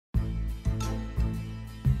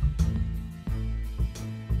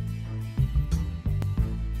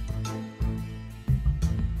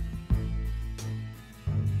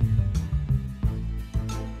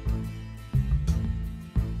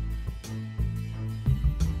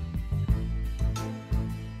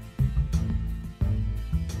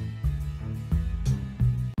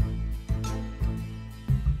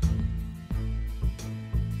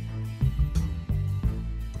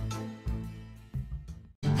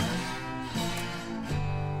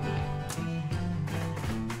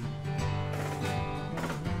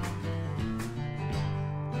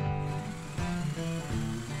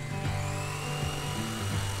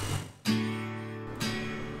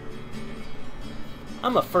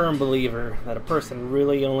I'm a firm believer that a person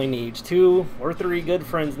really only needs 2 or 3 good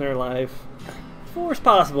friends in their life. 4 is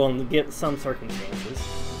possible in some circumstances.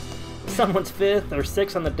 If someone's 5th or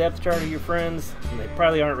 6th on the depth chart of your friends, and they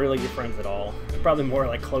probably aren't really your friends at all. They're probably more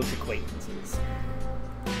like close acquaintances.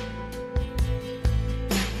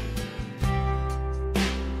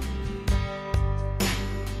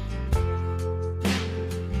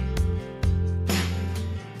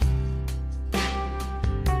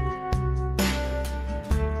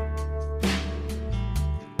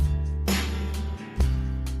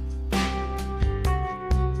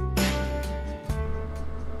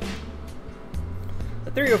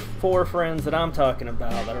 The 3 or 4 friends that I'm talking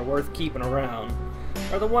about that are worth keeping around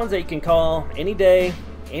are the ones that you can call any day,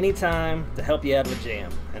 anytime to help you out of a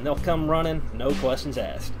jam, and they'll come running, no questions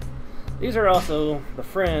asked. These are also the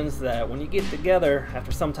friends that when you get together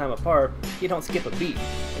after some time apart, you don't skip a beat,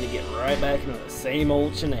 and you get right back into the same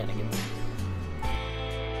old shenanigans.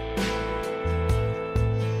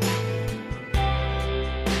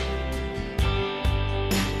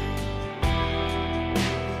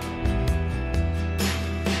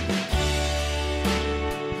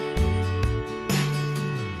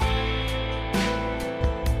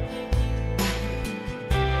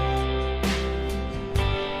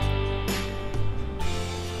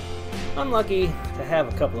 I'm lucky to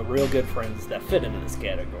have a couple of real good friends that fit into this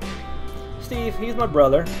category. Steve, he's my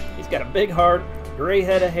brother. He's got a big heart, gray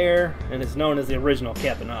head of hair, and is known as the original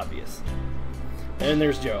Captain Obvious. And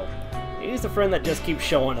there's Joe. He's the friend that just keeps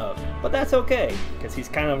showing up, but that's okay, because he's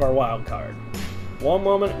kind of our wild card. One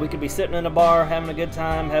moment we could be sitting in a bar having a good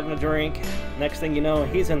time, having a drink. Next thing you know,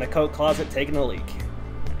 he's in the coat closet taking a leak.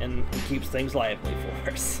 And he keeps things lively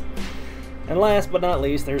for us. And last but not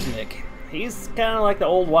least, there's Nick. He's kind of like the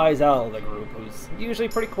old wise owl of the group, who's usually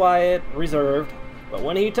pretty quiet, reserved, but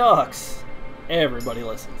when he talks, everybody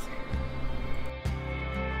listens.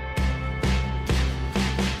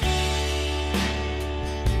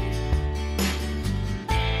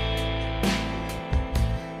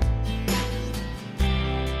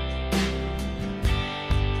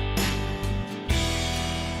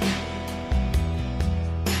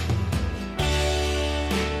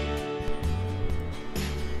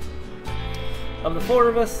 Of the 4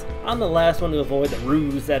 of us, I'm the last one to avoid the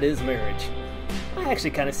ruse that is marriage. I actually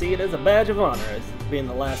kind of see it as a badge of honor as being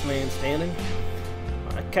the last man standing.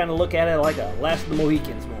 I kind of look at it like a last of the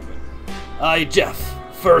Mohicans moment. I, Jeff,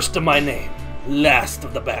 first of my name, last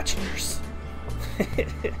of the bachelors.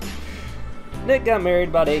 Nick got married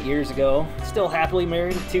about 8 years ago, still happily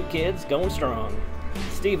married with 2 kids, going strong.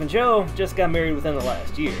 Steve and Joe just got married within the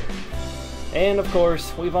last year. And of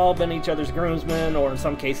course, we've all been each other's groomsmen, or in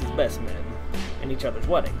some cases best men, in each other's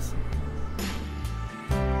weddings.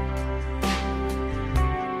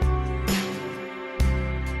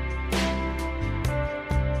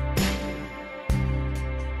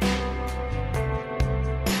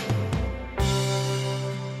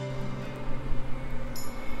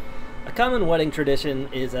 A common wedding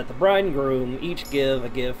tradition is that the bride and groom each give a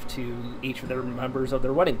gift to each of their members of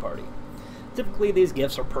their wedding party. Typically, these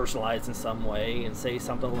gifts are personalized in some way and say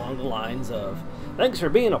something along the lines of, "Thanks for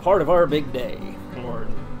being a part of our big day," or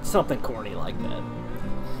something corny like that.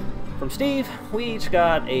 From Steve, we each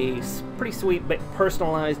got a pretty sweet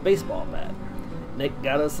personalized baseball bat. Nick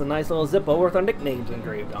got us a nice little zippo with our nicknames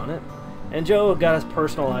engraved on it. And Joe got us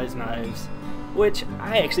personalized knives, which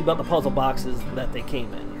I actually built the puzzle boxes that they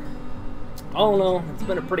came in. All in all, it's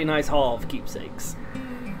been a pretty nice haul of keepsakes.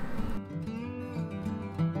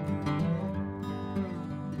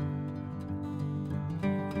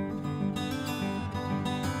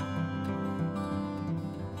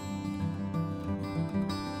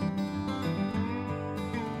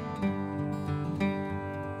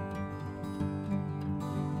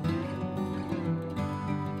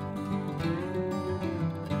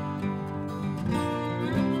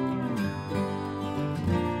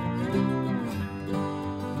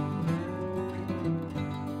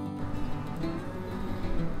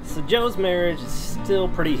 So Joe's marriage is still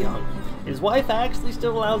pretty young. His wife actually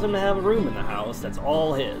still allows him to have a room in the house that's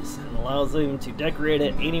all his, and allows him to decorate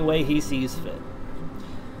it any way he sees fit.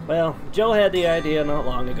 Well, Joe had the idea not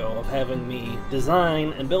long ago of having me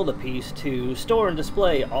design and build a piece to store and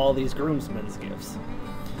display all these groomsmen's gifts.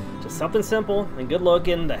 Just something simple and good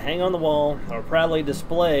looking to hang on the wall or proudly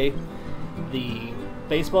display the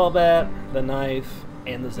baseball bat, the knife,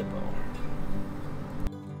 and the zippo.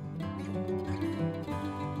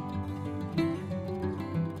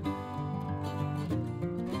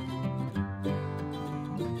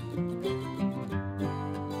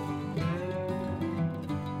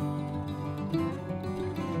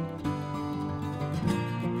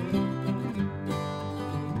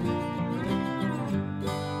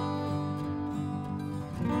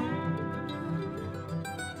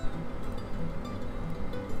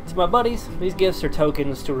 To my buddies, these gifts are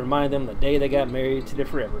tokens to remind them the day they got married to their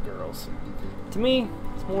forever girls. To me,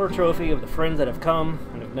 it's more a trophy of the friends that have come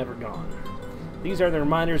and have never gone. These are the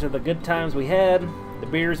reminders of the good times we had, the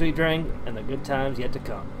beers we drank, and the good times yet to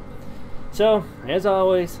come. So, as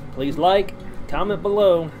always, please like, comment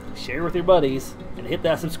below, share with your buddies, and hit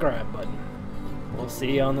that subscribe button. We'll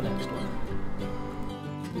see you on the next one.